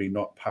probably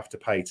not have to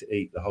pay to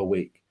eat the whole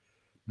week.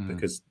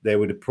 Because there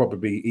would have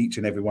probably each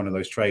and every one of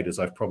those traders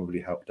I've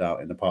probably helped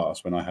out in the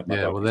past when I had my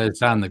well, there's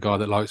Dan, the guy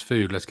that likes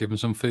food. Let's give him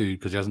some food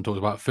because he hasn't talked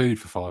about food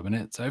for 5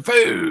 minutes. So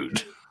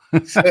food.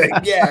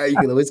 Yeah, you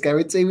can always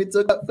guarantee we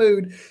talk about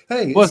food.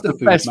 Hey, what's the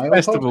best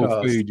festival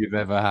podcast. food you've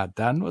ever had,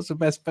 Dan? What's the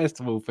best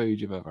festival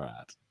food you've ever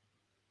had?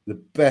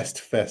 The best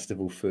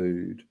festival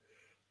food.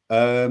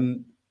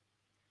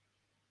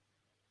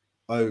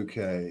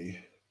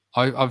 Okay.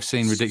 I've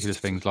seen ridiculous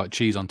things like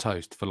cheese on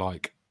toast for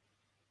like.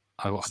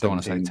 I don't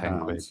want to say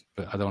 10 quid,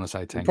 but I don't want to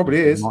say 10. It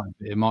probably quid. is.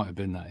 It might have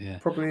been that, yeah.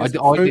 Probably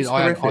is.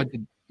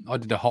 I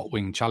did a hot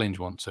wing challenge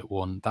once at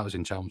one. That was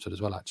in Chelmsford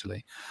as well,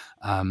 actually.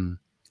 And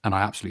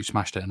I absolutely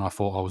smashed it, and I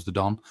thought I was the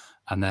Don.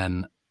 And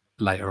then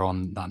later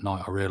on that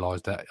night, I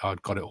realised that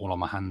I'd got it all on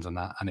my hands and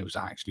that, and it was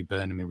actually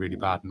burning me really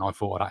bad. And I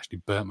thought I'd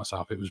actually burnt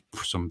myself. It was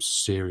some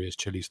serious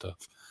chilli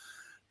stuff.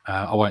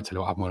 I won't tell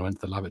you what happened when I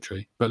went to the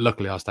lavatory, but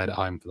luckily I stayed at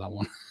home for that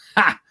one.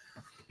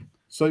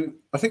 So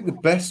I think the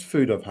best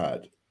food I've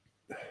had.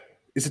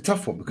 It's a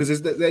tough one because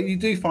you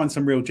do find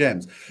some real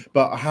gems,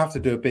 but I have to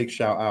do a big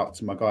shout out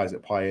to my guys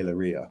at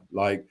Paella.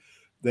 Like,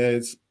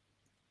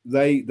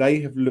 they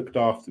have looked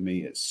after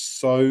me at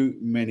so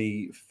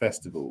many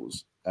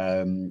festivals,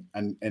 and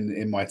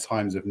in my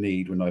times of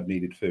need when I've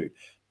needed food.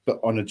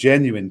 But on a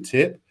genuine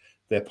tip,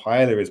 their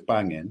paella is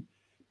banging,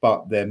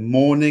 but their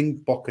morning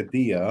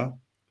bocadilla,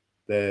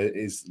 there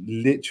is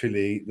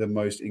literally the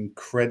most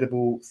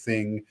incredible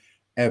thing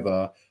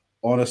ever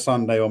on a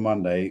Sunday or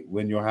Monday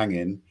when you're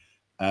hanging.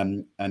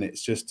 And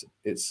it's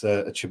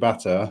a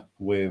ciabatta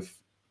with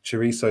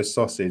chorizo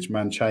sausage,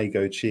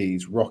 manchego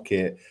cheese,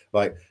 rocket,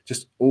 like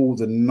just all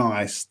the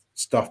nice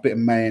stuff, bit of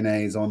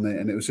mayonnaise on it.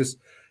 And it was just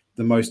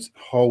the most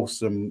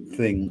wholesome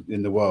thing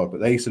in the world.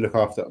 But they used to look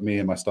after me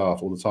and my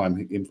staff all the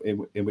time,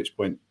 in which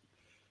point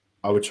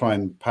I would try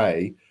and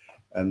pay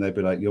and they'd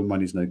be like, your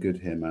money's no good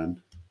here,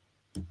 man.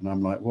 And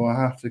I'm like, well, I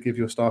have to give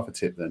your staff a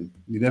tip then.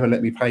 You never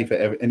let me pay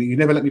and you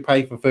never let me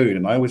pay for food.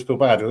 And I always feel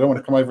bad. I don't want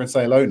to come over and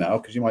say hello now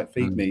because you might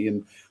feed me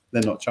and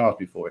then not charge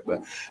me for it.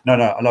 But no,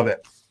 I love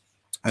it.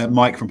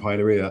 Mike from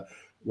Paella,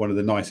 one of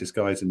the nicest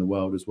guys in the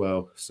world as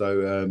well.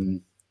 So,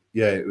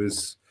 it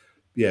was,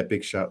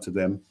 big shout to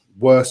them.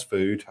 Worst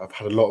food. I've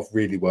had a lot of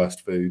really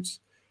worst foods,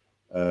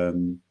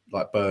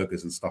 like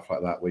burgers and stuff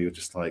like that, where you're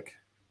just like,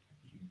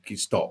 you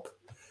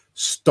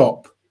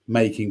stop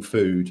making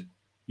food.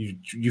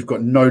 You've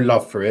got no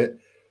love for it.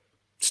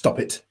 Stop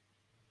it.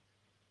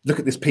 Look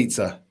at this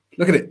pizza.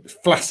 Look at it. It's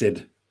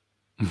flaccid.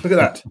 Look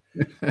at that.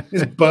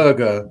 This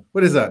burger.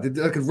 What is that?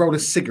 I could roll a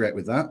cigarette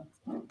with that.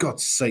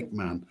 God's sake,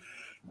 man.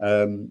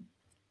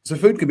 So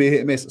food can be a hit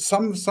and miss.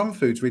 Some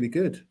food's really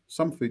good.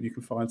 Some food you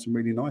can find some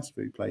really nice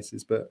food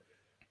places, but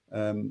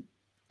I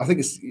think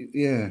it's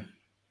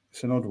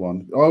an odd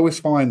one. I always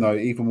find though,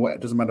 it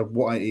doesn't matter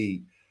what I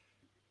eat,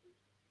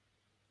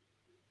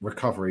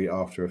 recovery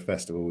after a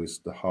festival is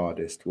the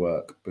hardest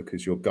work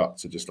because your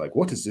guts are just like,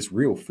 what is this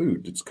real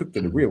food? It's cooked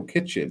in a real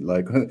kitchen.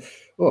 Like,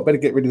 I better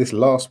get rid of this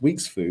last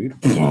week's food.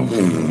 That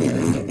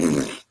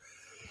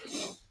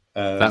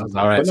was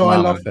all right. But no, I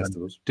love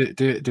festivals. Do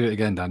it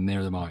again, Dan,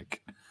 near the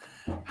mic.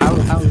 How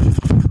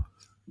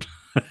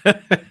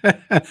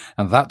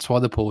and that's why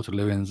the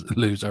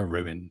Portaloos are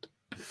ruined.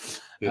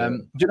 Yeah.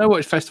 Do you know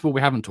which festival we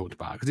haven't talked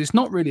about? Because it's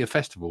not really a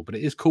festival, but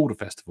it is called a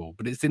festival,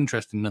 but it's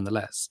interesting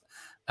nonetheless.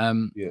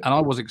 And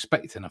I was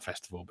expecting a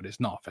festival, but it's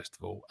not a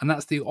festival. And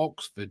that's the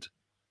Oxford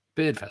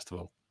Beard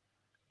Festival.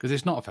 Because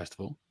it's not a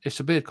festival, it's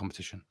a beard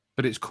competition,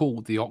 but it's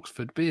called the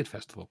Oxford Beard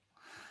Festival.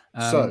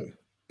 So,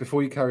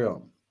 before you carry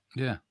on,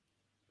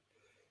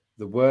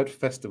 the word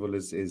festival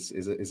is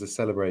a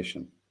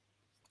celebration.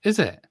 Is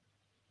it?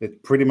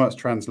 It pretty much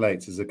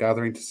translates as a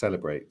gathering to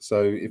celebrate.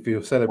 So if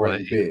you're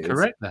celebrating beers,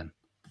 correct then.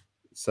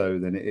 So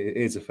then it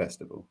is a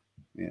festival.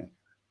 Yeah.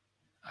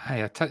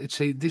 Hey,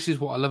 see, this is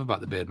what I love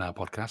about the Beardmail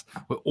podcast.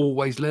 We're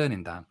always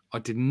learning, Dan. I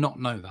did not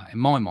know that. In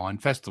my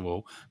mind,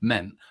 festival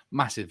meant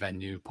massive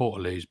venue,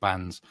 Portaloos,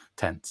 bands,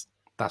 tents.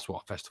 That's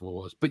what a festival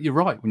was. But you're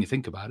right when you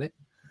think about it.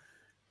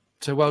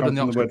 So well done,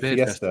 the Oxford Beard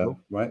fiesta, Festival,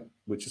 right?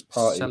 Which is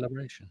party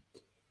celebration.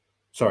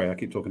 Sorry, I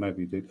keep talking over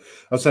you, dude.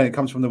 I was saying it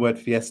comes from the word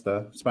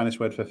fiesta, Spanish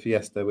word for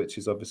fiesta, which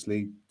is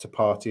obviously to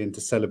party and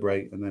to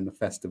celebrate, and then the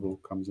festival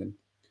comes in,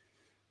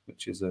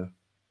 which is a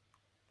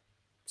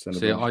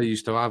celebration. See, I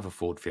used to have a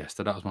Ford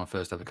Fiesta. That was my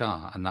first ever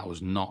car, and that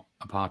was not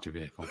a party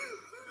vehicle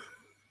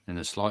in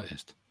the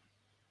slightest.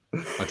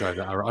 I drove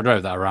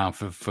that around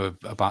for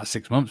about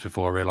 6 months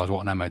before I realised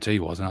what an MOT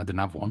was, and I didn't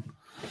have one.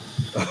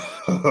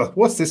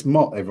 What's this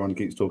mot everyone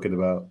keeps talking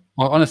about?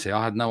 Well, honestly,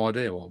 I had no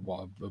idea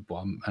what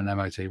an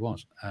MOT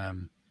was.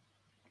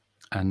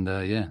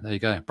 Yeah, there you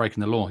go.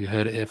 Breaking the law. You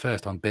heard it here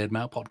first on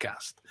Beardmail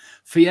podcast.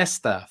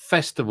 Fiesta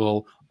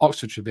Festival,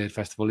 Oxfordshire Beard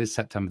Festival is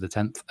September the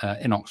 10th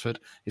in Oxford.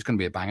 It's going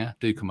to be a banger.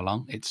 Do come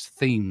along. It's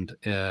themed.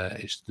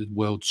 It's the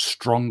world's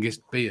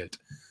strongest beard.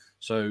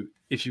 So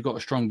if you've got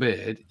a strong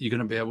beard, you're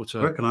going to be able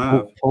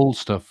to pull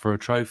stuff for a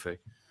trophy.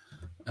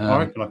 I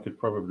reckon I could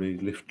probably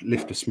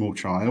lift a small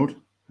child.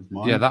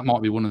 Yeah, that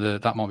might be one of the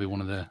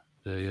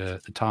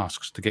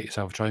tasks to get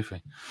yourself a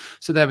trophy.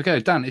 So there we go,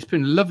 Dan. It's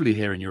been lovely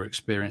hearing your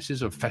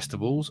experiences of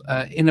festivals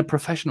in a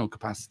professional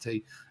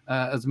capacity,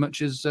 as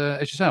much as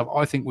yourself.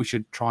 I think we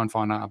should try and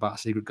find out about a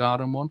Secret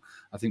Garden one.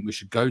 I think we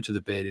should go to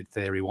the Bearded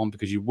Theory one,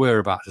 because you were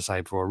about to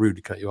say before I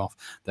rudely cut you off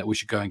that we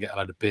should go and get a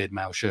load of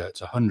Beardmail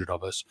shirts, 100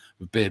 of us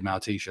with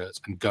Beardmail t-shirts,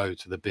 and go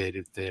to the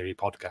Bearded Theory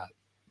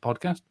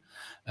podcast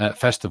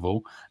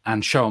festival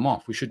and show them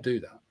off. We should do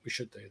that.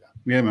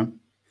 Yeah, man.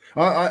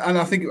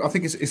 I think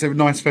it's a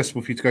nice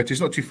festival for you to go to. It's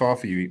not too far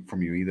from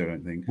you either, I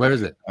don't think. Where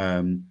is it?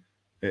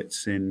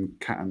 It's in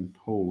Catton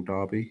Hall,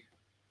 Derby.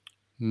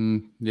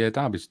 Yeah,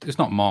 Derby's. It's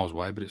not miles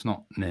away, but it's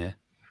not near.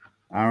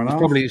 Hour and a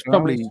half. It's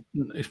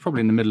probably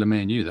in the middle of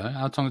me and you though.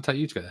 How long will it take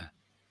you to get there?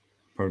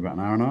 Probably about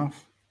an hour and a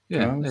half.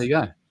 Yeah, there you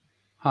go.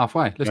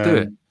 Halfway. Let's do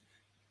it.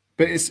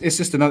 But it's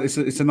just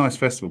it's a nice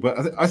festival.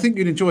 But I think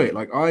you'd enjoy it.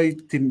 Like, I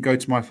didn't go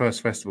to my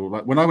first festival.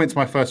 Like, when I went to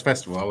my first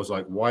festival, I was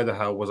like, why the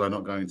hell was I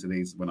not going to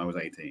these when I was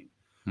 18?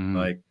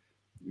 Like,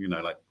 you know,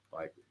 like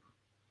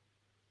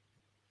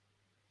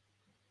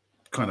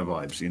kind of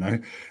vibes, you know.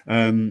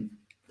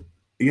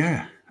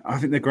 Yeah, I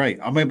think they're great.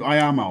 I mean, I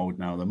am old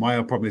now, though. My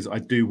problem is I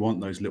do want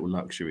those little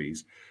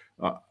luxuries.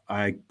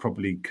 I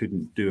probably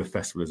couldn't do a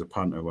festival as a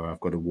punter where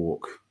I've got to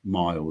walk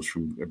miles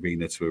from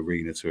arena to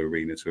arena to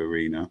arena to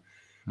arena.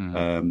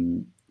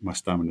 My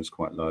stamina is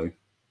quite low,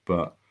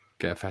 but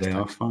they are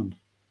fun.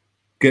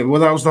 Well,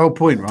 that was the whole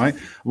point, right?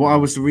 Well, I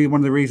was one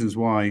of the reasons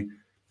why,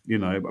 you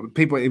know,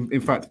 people. In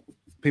fact,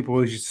 people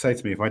always used to say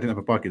to me, if I didn't have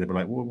a buggy, they'd be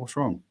like, "Well, what's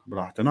wrong?" I'd be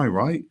like, "I don't know,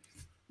 right?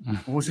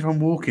 What if I'm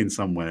walking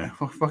somewhere?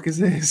 What the fuck is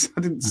this?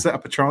 I didn't set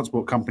up a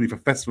transport company for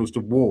festivals to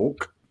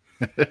walk."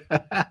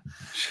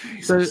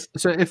 So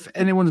if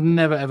anyone's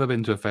never ever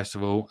been to a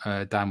festival,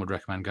 Dan would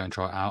recommend go and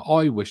try it out.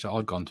 I wish that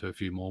I'd gone to a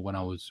few more when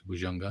I was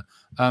younger,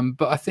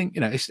 but I think,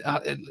 you know, it's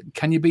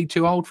can you be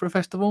too old for a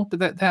festival? Do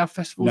they have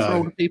festivals for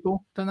older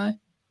people? Don't they?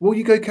 Well,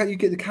 you get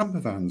the camper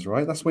vans,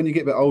 right? That's when you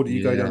get a bit older.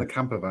 You go down the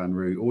camper van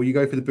route, or you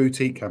go for the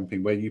boutique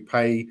camping where you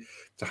pay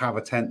to have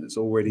a tent that's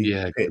already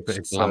pitched. A bit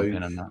of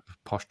glamping and that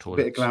posh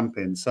toilets. Bit of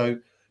glamping. So,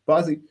 but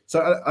I think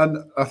so, and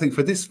I think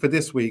for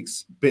this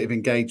week's bit of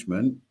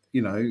engagement,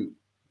 you know,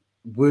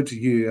 would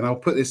you? And I'll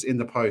put this in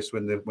the post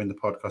when the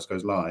podcast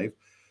goes live.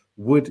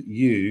 Would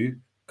you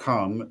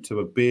come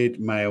to a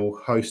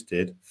Beardmail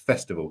hosted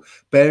festival?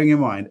 Bearing in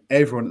mind,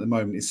 everyone at the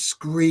moment is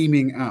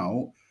screaming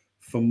out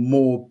for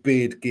more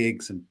beard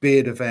gigs and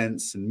beard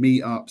events and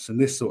meetups and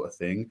this sort of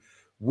thing.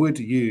 Would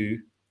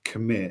you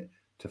commit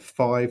to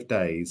 5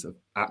 days of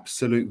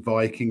absolute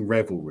Viking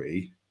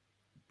revelry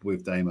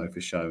with Damo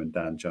for show and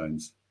Dan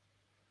Jones?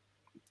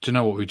 Do you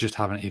know what? We just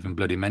haven't even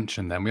bloody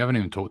mentioned them. We haven't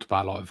even talked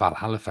about like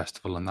Valhalla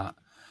Festival and that.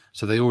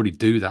 So they already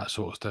do that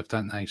sort of stuff,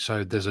 don't they?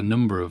 So there's a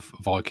number of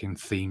Viking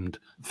themed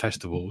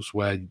festivals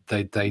where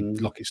they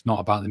look, it's not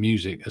about the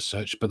music as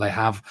such, but they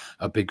have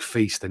a big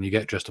feast and you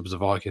get dressed up as a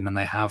Viking, and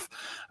they have,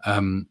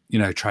 you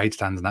know, trade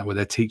stands and that where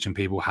they're teaching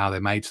people how they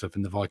made stuff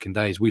in the Viking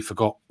days. We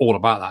forgot all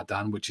about that,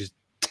 Dan, which is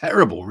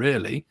terrible,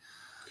 really.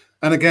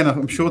 And again,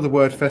 I'm sure the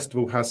word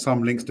festival has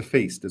some links to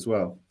feast as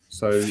well.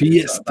 So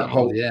Fiesta, that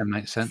whole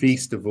makes sense.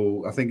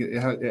 Festival, I think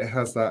it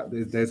has that.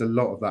 There's a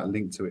lot of that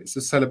linked to it. It's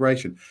a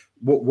celebration.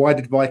 Why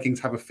did Vikings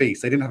have a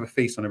feast? They didn't have a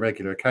feast on a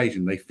regular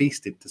occasion. They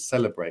feasted to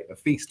celebrate. A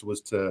feast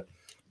was to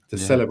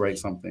celebrate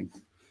something.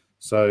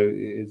 So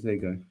there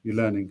you go. You're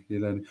learning.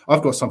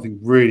 I've got something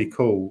really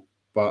cool,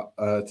 but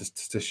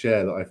to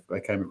share that I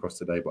came across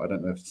today, but I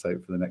don't know if to say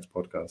it for the next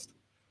podcast.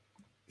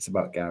 It's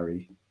about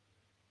Gary.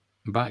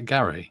 About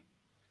Gary?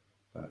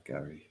 About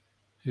Gary.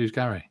 Who's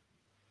Gary?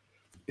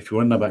 If you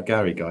want to know about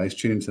Gary, guys,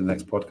 tune into the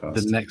next podcast.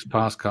 The next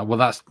podcast. Well,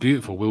 that's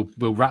beautiful.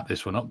 We'll wrap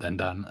this one up then,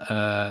 Dan.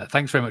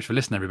 Thanks very much for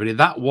listening, everybody.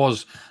 That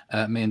was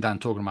me and Dan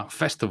talking about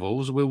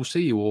festivals. We'll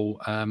see you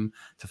all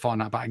to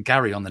find out about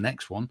Gary on the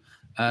next one.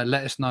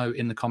 Let us know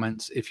in the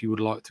comments if you would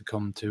like to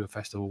come to a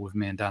festival with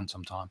me and Dan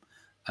sometime.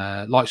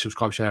 Like,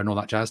 subscribe, share, and all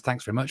that jazz.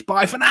 Thanks very much.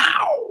 Bye for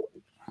now.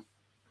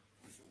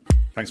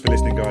 Thanks for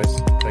listening, guys.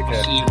 Take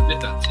care. See you in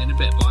a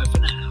bit. Bye for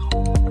now.